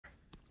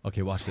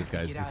Okay, watch this,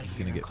 guys. This is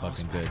gonna get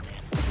fucking good.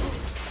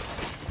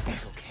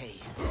 It's okay.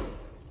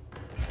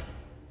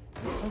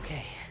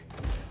 Okay.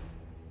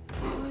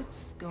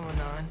 What's going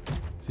on?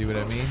 See what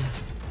I mean?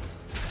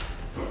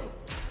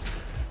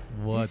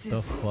 What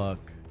the fuck?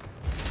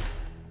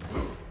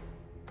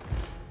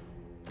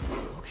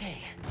 Okay.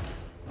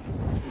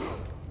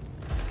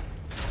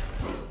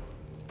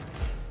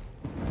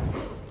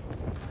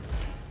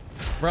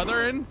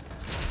 Brethren.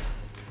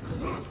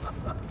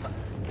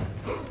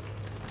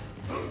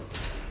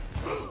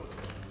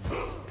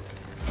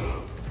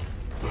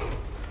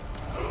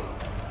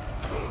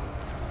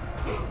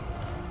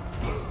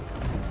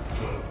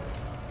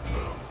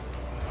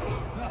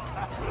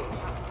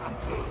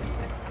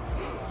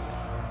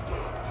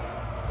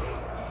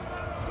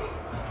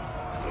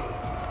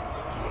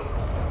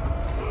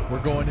 We're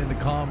going into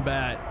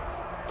combat.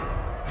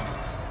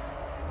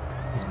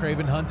 Is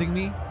Craven hunting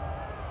me?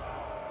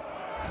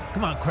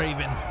 Come on,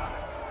 Craven.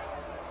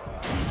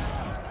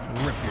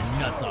 Rip your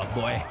nuts off,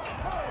 boy.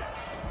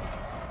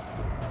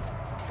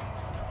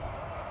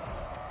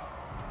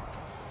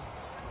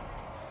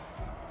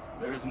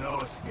 There's no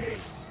escape.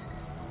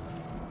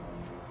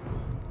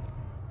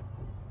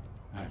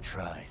 I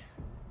tried.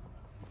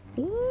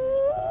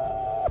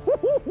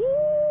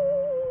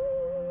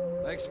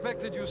 I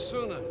expected you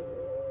sooner.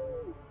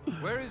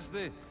 Where is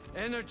the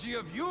energy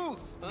of youth,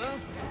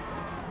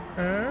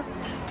 huh?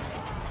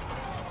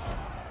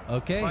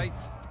 Okay. Fight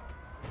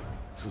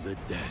to the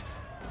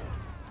death.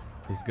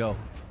 Let's go.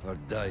 Or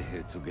die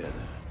here together.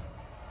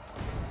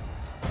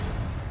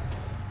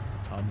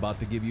 I'm about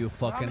to give you a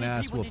fucking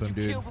ass whooping,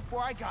 dude.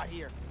 Before I got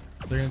here?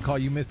 They're gonna call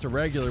you Mr.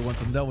 Regular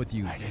once I'm done with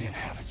you. I didn't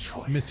have a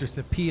choice. Mr.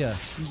 Sepia.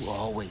 You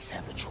always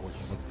have a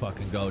choice. Let's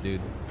fucking go,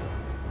 dude.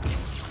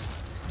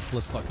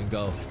 Let's fucking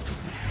go.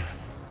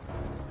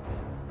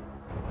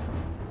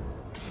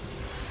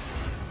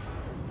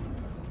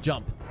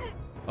 Jump.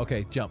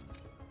 Okay, jump.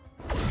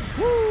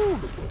 Woo!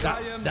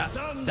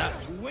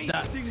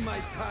 Wasting my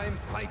time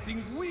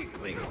fighting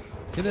weaklings.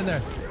 Get in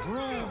there.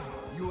 Prove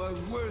you are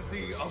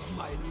worthy of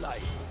my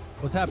life.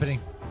 What's happening?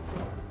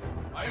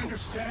 I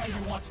understand you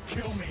want to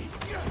kill me,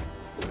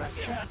 but I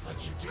can't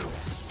let you do it.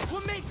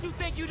 What makes you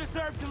think you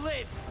deserve to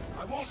live?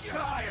 I won't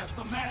die as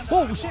the man that I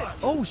Oh shit!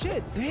 was. Oh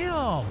shit!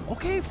 Damn!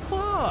 Okay,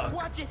 fuck!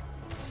 Watch it.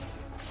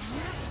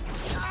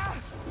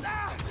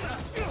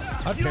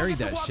 I buried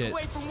You that don't have to walk shit.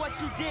 away from what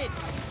you did.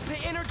 The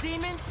inner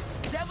demons,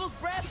 devil's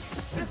breath,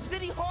 the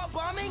city hall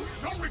bombing.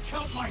 Don't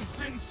recount my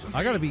sins to me.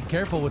 I gotta be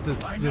careful with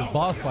this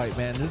boss fight,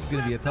 man. This is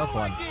gonna be a tough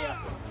one.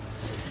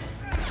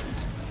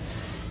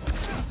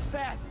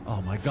 Fast.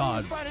 Oh my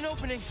god! Find an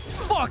opening.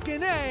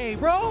 Fucking A,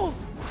 bro!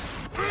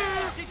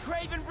 Did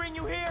Craven bring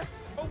you here,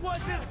 or was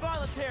this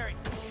voluntary?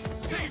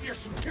 Save your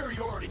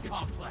superiority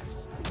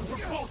complex.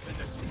 We're both in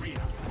this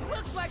arena.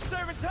 Looks like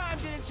serving time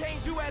didn't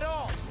change you at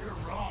all. You're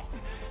wrong.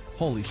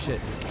 Holy shit!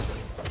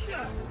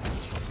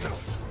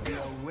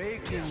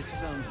 Awaken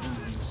something,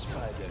 you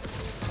Spider.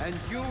 And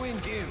you in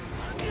him.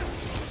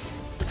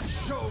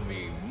 Show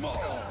me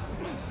more.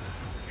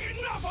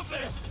 Enough of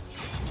this!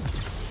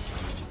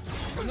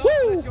 Do not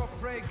let your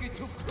prey get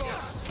too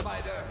close,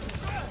 Spider.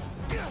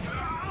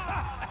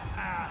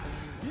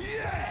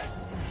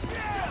 Yes!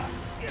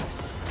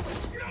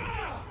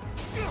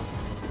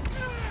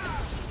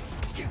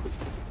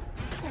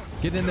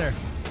 Get in there.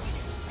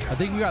 I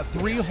think we got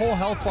 3 whole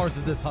health bars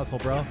of this hustle,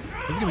 bro.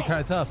 This is gonna be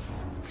kind of tough.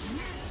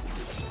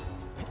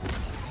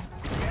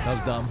 That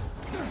was dumb.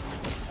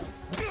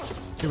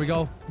 Here we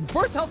go.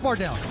 First health bar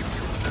down.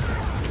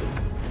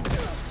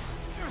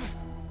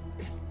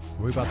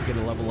 Are we about to get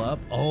a level up?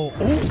 Oh,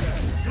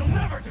 oh! You'll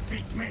never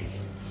defeat me.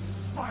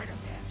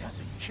 Spider-Man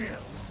doesn't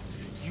kill.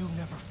 You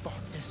never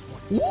fought this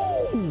one.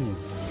 Ooh!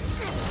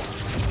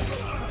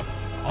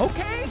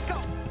 Okay.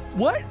 Go.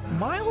 What?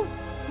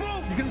 Miles?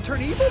 You're gonna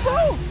turn evil,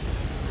 bro?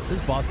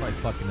 This boss fight's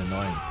fucking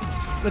annoying.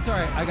 It's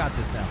alright. I got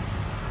this now.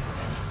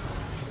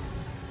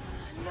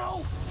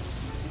 No!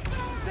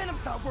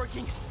 Venom's not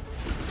working.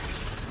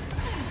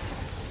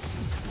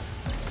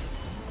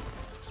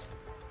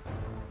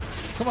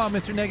 Come on,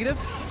 Mr. Negative.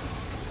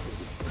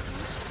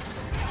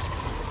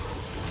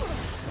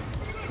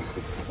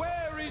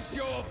 Where is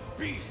your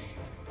beast?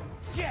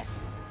 Yes!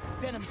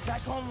 Venom's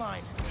back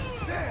online.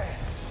 There.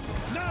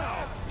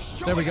 Now,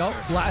 show There we us go.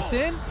 your Blast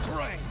in.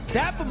 strength.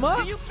 Dap him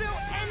up. Do you feel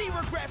any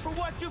regret for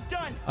what you've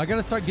done? I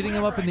gotta start getting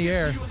him up in the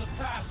air. You in the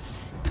past.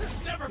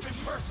 It's never been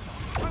personal.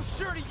 I'm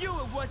sure to you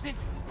it wasn't.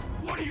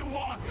 What do you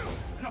want?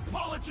 An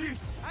apology?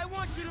 I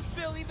want you to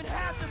feel even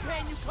half the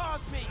pain you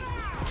caused me.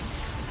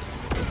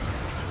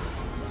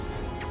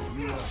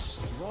 You are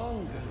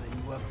stronger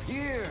than you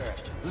appear,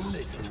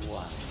 little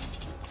one.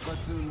 But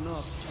do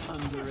not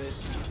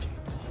underestimate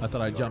I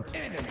thought I jumped.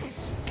 enemy.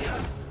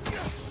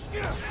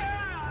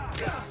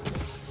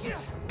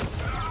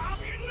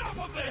 Enough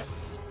of this!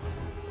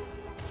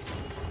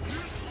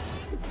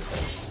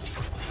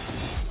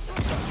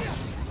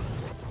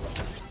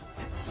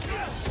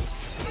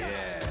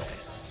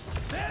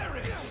 Yes. There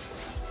it is.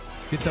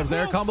 Get those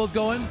air combos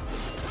going.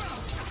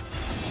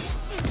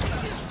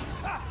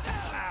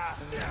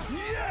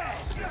 Yes!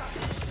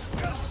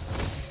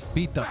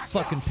 Beat the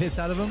fucking piss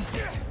out of him.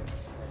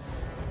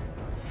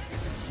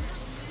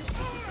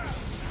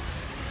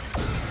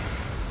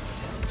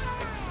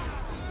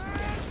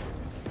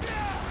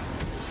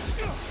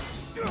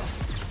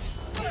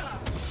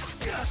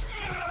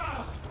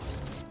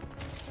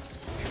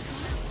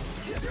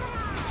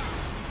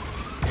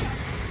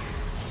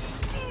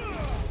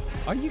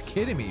 Are you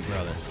kidding me,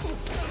 brother?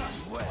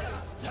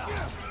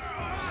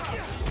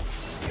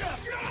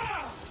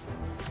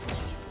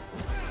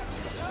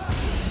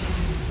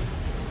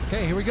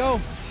 Okay, here we go.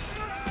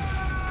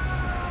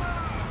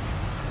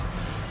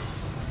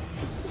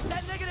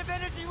 That negative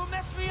energy will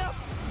mess me up.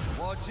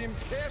 Watch him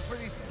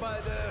carefully,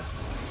 Spider.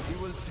 He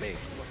will take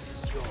what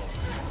is yours.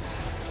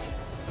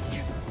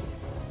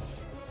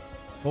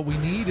 What we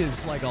need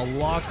is like a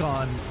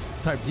lock-on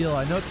type deal.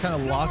 I know it's kind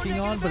of locking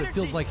on, but it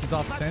feels like he's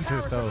off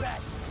center, so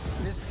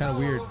it's kind of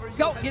weird.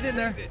 Go, get in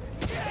there.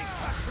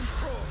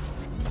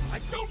 I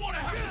don't want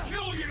to have to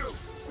kill you!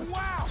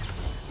 Wow,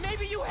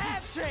 maybe you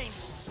have changed.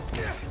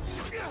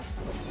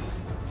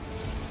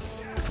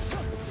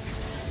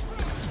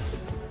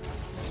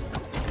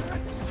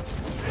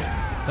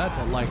 That's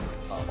a like,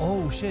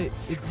 oh shit,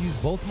 it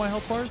used both my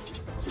health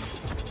bars?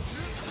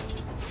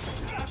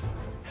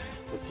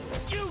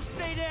 You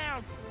stay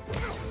down.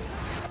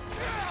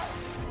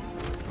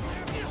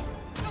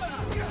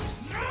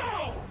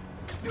 No!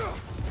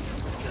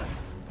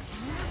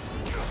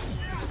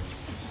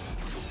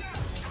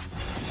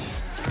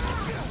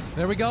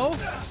 There we go.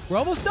 We're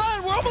almost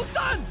done. We're almost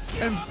done.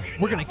 And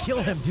we're going to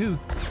kill him, too.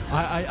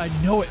 I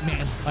know it,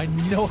 man. I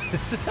know it.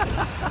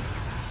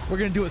 We're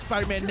going to do what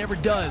Spider-Man never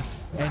does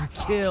and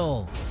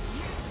kill.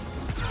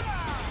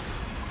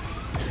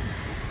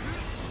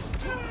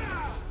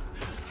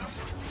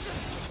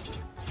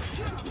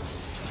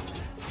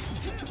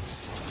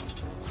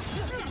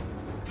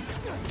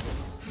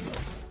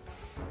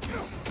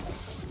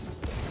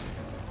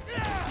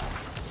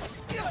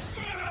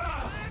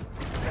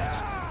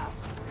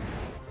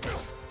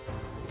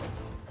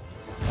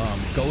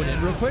 Going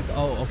in real quick.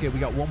 Oh, okay. We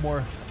got one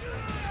more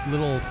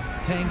little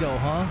tango,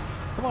 huh?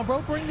 Come on, bro.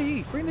 Bring the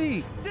heat. Bring the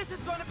heat. This is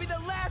gonna be the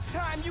last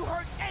time you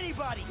hurt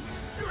anybody.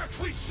 You're a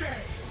cliche!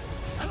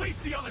 At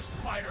least the other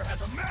spider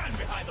has a man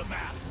behind the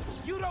mask!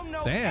 You don't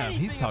know Damn,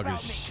 he's anything talking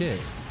about me. shit.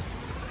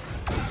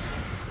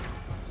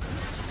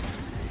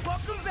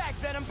 Welcome back,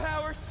 Venom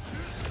Powers.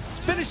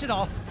 Finish it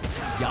off.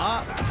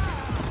 Yeah.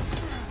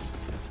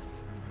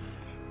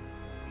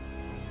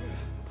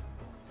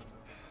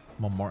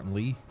 Come on, Martin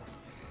Lee.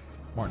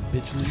 Martin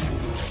Bitchley.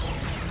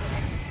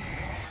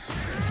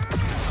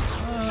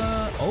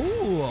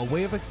 Oh, a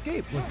way of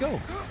escape. Let's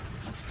go.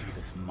 Let's do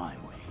this my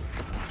way.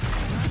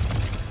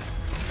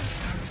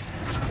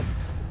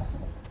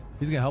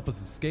 He's gonna help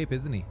us escape,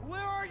 isn't he?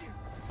 Where are you?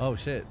 Oh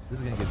shit, this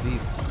is gonna get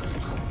deep.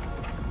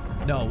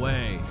 No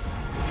way.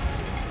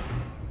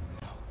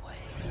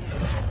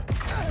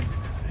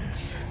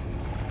 This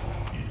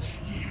is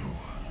you.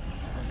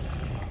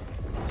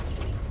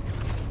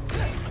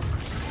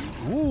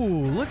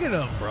 Ooh, look at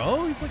him,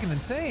 bro. He's looking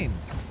insane.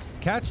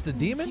 Catch the Keep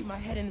demon? my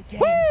head in the game.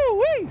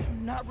 Woo-wee!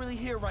 I'm not really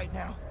here right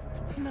now.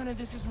 None of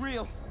this is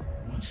real.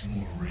 What's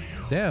more real?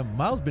 Damn,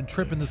 Miles been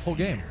tripping this whole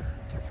game.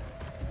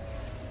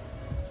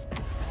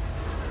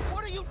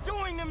 What are you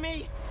doing to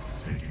me?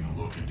 Taking a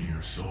look into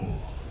your soul,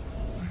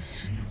 I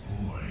see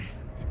a boy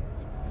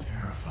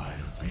terrified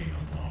of being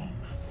alone,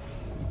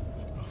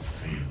 of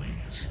failing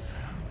his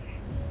family.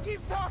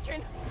 Keep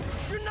talking.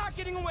 You're not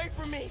getting away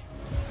from me.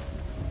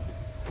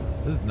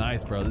 This is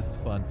nice, bro. This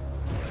is fun.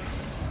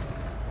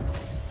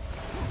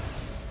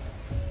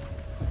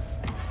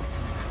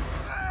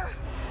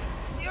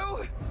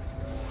 You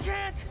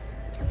can't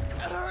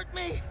hurt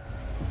me.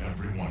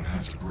 Everyone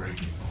has a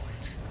breaking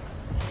point,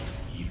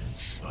 even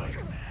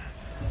Spider-Man.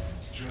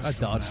 It's just I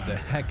dodged a the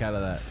matter heck out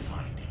of that. of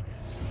finding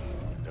it,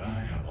 and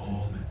I have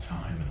all the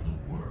time in the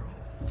world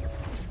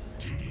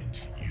to dig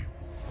into you.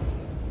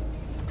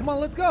 Come on,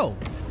 let's go.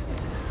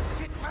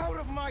 Get out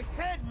of my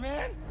head,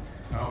 man.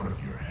 Out of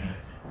your head.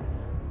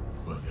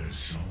 But there's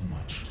so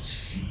much to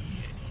see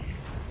in you.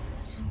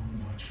 So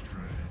much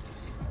dread.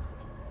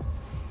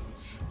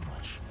 So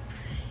much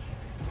pain.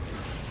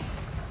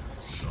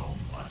 So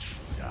much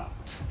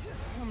doubt.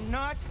 I'm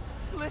not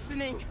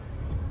listening.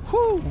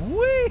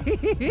 Whoo-wee!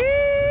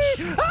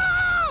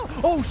 Ah!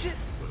 Oh, shit.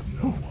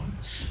 But no one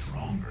is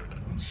stronger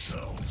than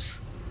themselves.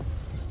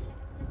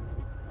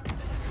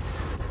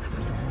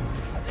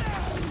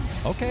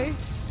 Okay.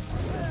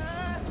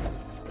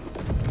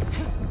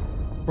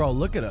 Bro,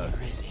 look at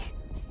us. Is he?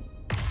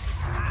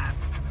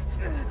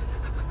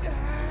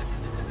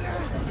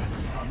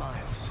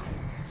 Miles.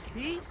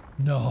 Pete?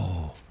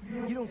 No.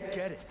 You don't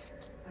get it.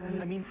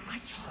 I mean, I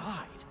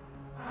tried.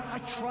 I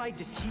tried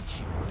to teach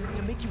you,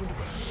 to make you into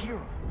a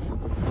hero.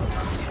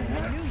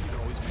 I knew you'd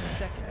always be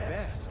second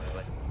best,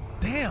 but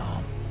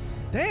Damn.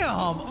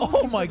 Damn. Oh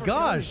all you've my ever done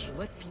gosh. is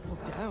let people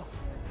down.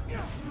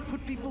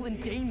 Put people in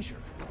danger.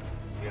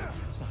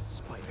 That's not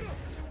Spider-Man.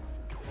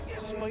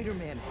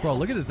 Spider-Man. Bro,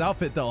 look at this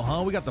outfit though,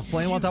 huh? We got the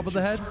flame on top of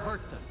the head.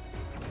 Hurt them.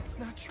 It's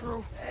not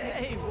true.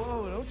 Hey,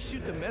 whoa, don't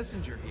shoot the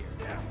messenger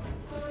here.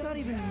 It's not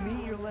even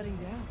me you're letting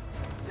down.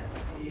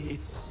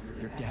 It's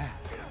your dad.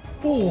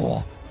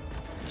 Oh,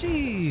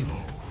 jeez.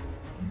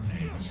 Your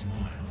name is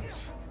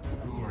Miles.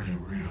 Who are you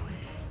really?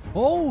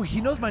 Oh, he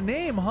knows my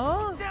name,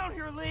 huh? Down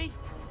here, Lee.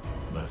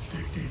 Let's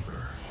dig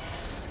deeper.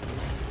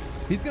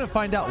 He's gonna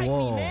find out. Fight me,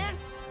 Whoa. man.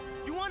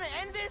 You want to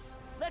end this?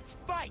 Let's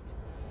fight.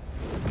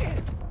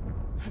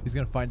 He's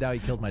gonna find out he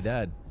killed my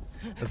dad.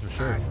 That's for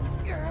sure.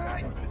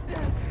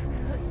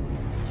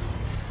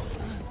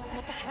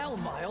 What the hell,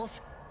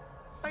 Miles?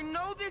 I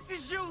know this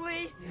is you,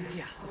 Lee.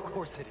 Yeah, of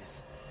course it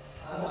is.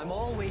 I'm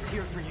always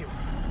here for you.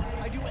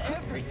 I do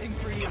everything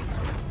for you.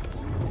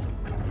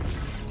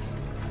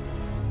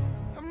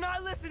 I'm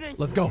not listening.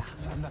 Let's go.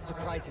 I'm not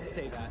surprised you'd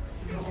say that.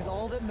 Because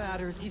all that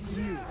matters is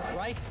you,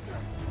 right?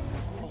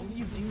 All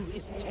you do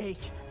is take.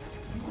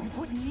 You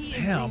put me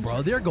in Damn, danger.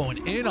 bro, they're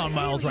going in on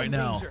Miles right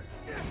now. Danger.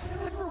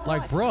 And for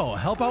Like, what? bro,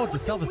 help out with the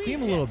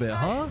self-esteem a little bit,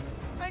 huh?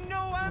 I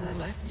know I'm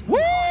Left?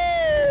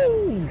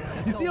 Woo!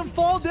 You see him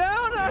fall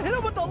down? I hit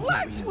him with the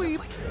leg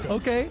sweep.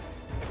 Okay.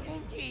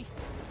 Kinky.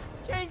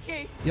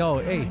 Kinky. Yo,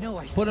 hey, know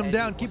I put him said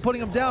down. it Keep wasn't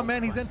putting him down, all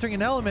man. He's entering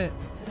an element.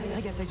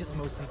 I guess I just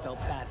mostly felt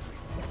bad for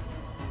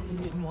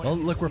you. Didn't want Oh, you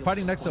to look, we're feel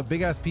fighting next to a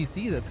responsible. big-ass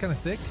PC. That's kind of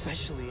sick.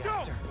 Especially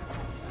after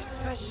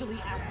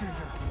your...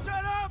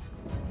 Shut up.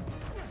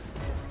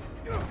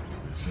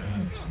 This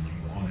ends when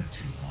you want it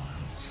to,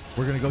 Miles.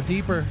 We're going to go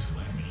deeper. To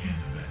let me in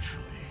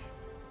eventually.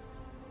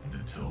 And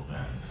until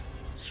then,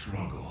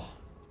 struggle.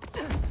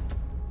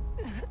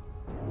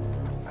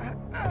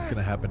 What's going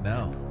to happen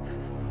now?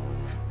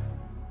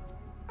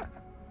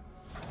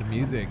 The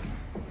music.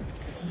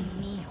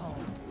 Mijo.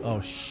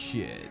 Oh,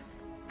 shit.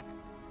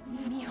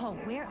 Mijo,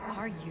 where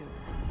are you?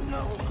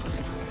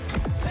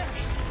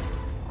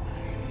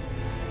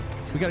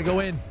 We got to go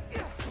in.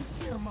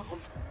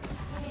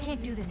 I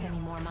can't do this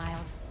anymore,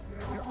 Miles.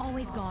 You're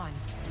always gone.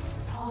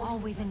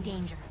 Always in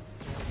danger.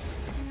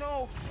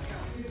 No.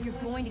 You're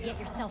going to get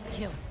yourself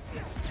killed.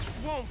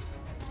 Won't.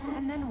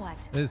 And then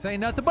what? This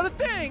ain't nothing but a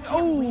thing. Win,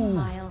 Oh,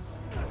 Miles.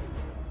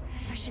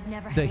 I should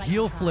never have the let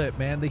heel you try. flip,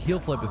 man. The heel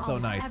flip is so All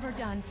it's nice. ever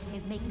done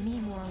is make me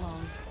more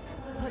alone.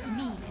 Put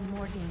me in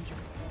more danger.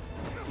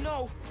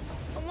 No.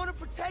 I want to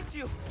protect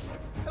you.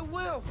 I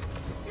will.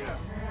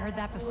 Heard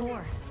that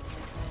before.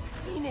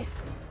 Mean it.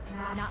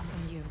 Not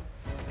from you.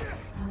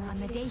 On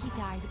the day he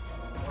died,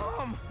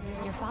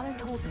 your father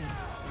told me,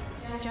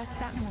 just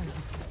that morning,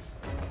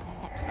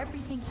 that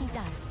everything he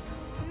does.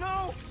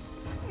 No.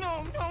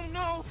 No, no,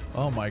 no.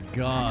 Oh, my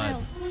God.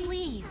 Miles,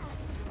 please.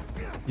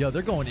 Yo,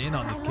 they're going in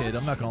on this kid.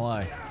 I'm not going to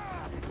lie.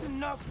 That's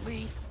enough,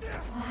 Lee.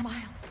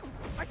 Miles.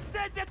 I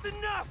said that's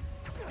enough.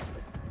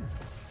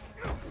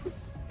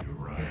 You're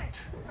right.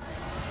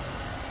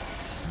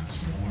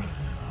 It's more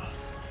than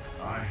enough.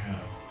 I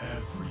have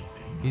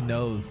everything. He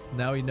knows.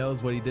 Now he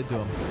knows what he did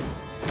to him.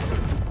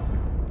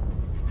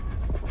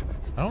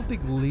 I don't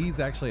think Lee's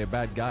actually a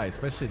bad guy,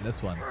 especially in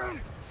this one.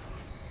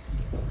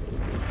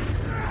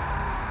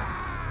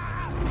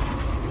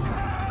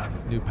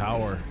 New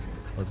power.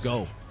 Let's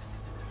go.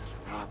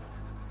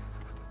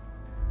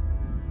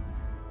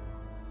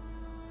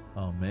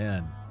 Oh,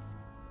 man.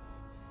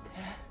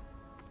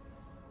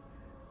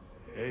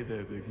 Hey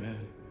there, big man.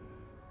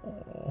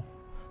 Oh.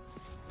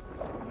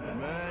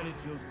 Man, it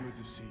feels good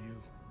to see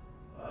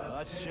you. A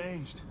lot's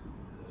changed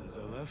since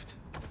I left.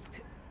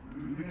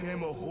 You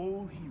became a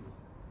whole hero.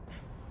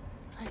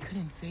 I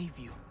couldn't save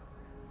you.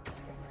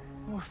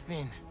 Or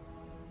Finn.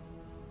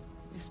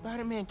 If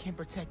Spider-Man can't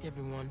protect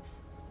everyone,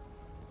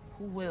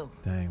 who will?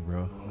 Dang,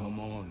 bro. Come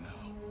on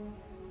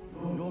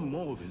now. You're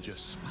more than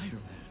just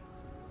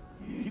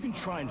Spider-Man. You can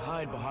try and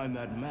hide behind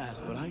that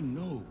mask, but I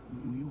know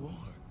who you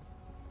are.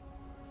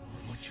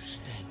 And what you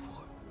stand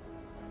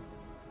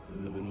for.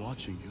 I've been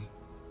watching you,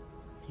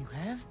 You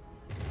have?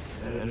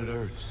 and it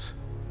hurts.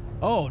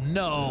 Oh, What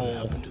no.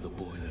 happened to the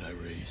boy that I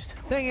raised?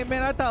 Dang it,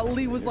 man. I thought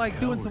Lee was like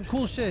doing some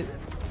cool shit.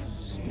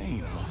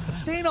 Stain on my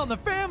Staying on the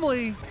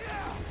family.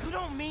 You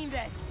don't mean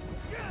that.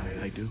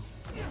 I do.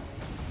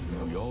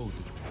 We all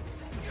do.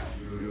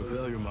 You're a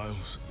failure,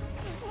 Miles.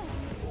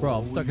 Bro,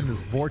 I'm stuck in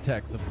this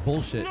vortex of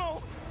bullshit.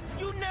 No,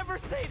 you never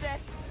say that.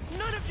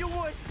 None of you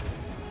would.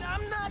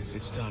 I'm not.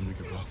 It's time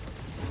to give up.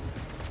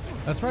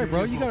 That's right,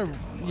 bro. You gotta,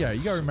 yeah,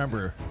 you gotta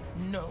remember.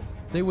 No.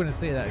 They wouldn't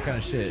say that kind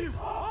of shit. Give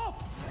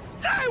up!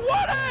 I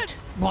wouldn't!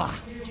 Blah.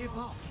 Give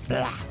up.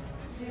 Blah.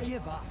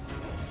 Give up.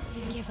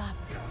 Give up.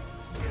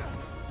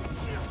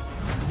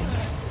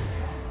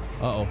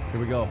 Uh-oh, here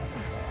we go.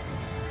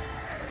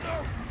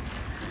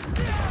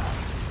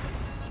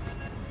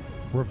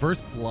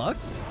 Reverse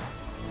flux?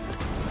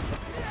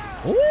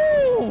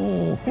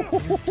 Ooh!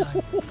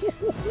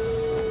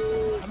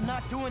 I'm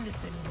not doing this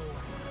anymore.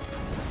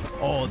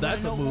 Oh,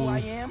 that's You a know who I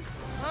move. am?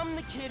 I'm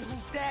the kid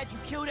whose dad you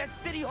killed at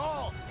City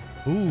Hall.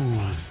 Ooh.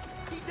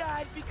 He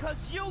died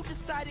because you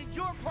decided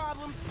your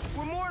problems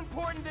were more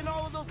important than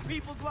all of those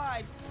people's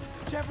lives.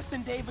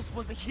 Jefferson Davis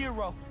was a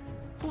hero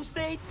who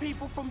saved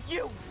people from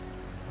you.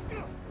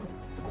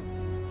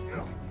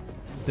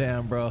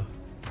 Damn, bro.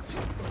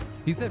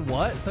 He said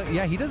what? So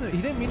yeah, he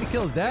didn't mean to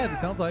kill his dad, it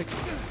sounds like.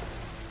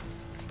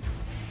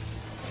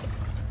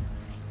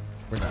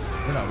 We're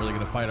not really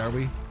gonna fight, are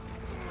we?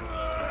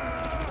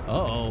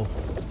 Uh-oh.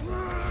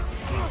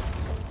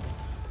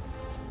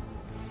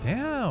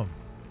 Damn.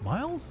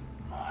 Miles?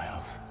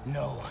 Miles.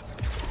 No.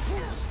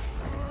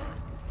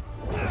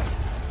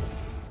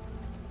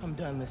 I'm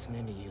done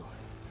listening to you.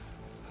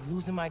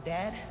 Losing my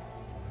dad?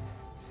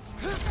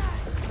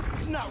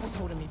 It's not what's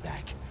holding me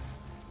back.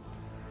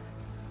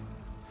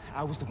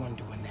 I was the one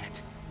doing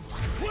that.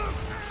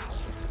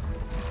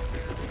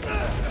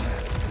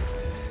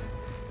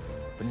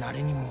 But not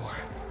anymore.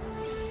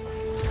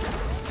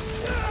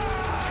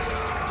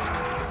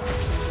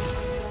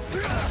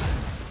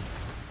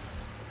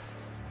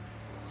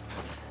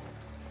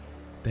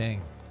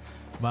 Dang.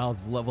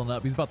 Miles is leveling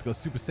up. He's about to go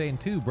Super Saiyan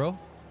 2, bro.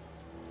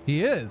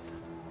 He is.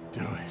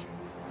 Do it.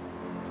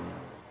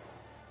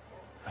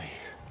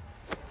 Please.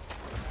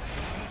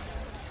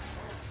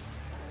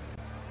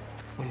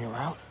 When you're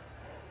out,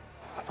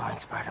 find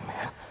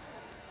Spider-Man.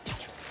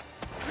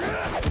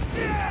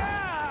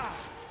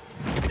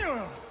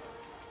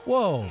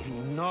 Whoa. Do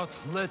not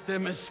let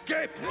them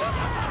escape.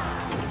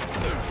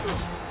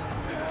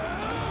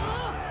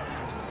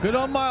 Good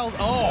on Miles.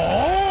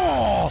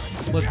 Oh!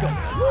 Let's go.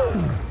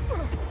 Woo!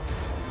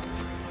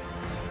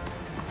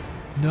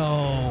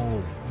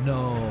 No.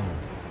 No.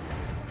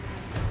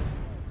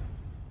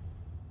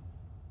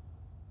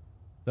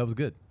 That was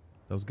good.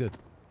 That was good.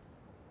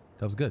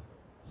 That was good.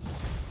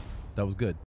 That was good.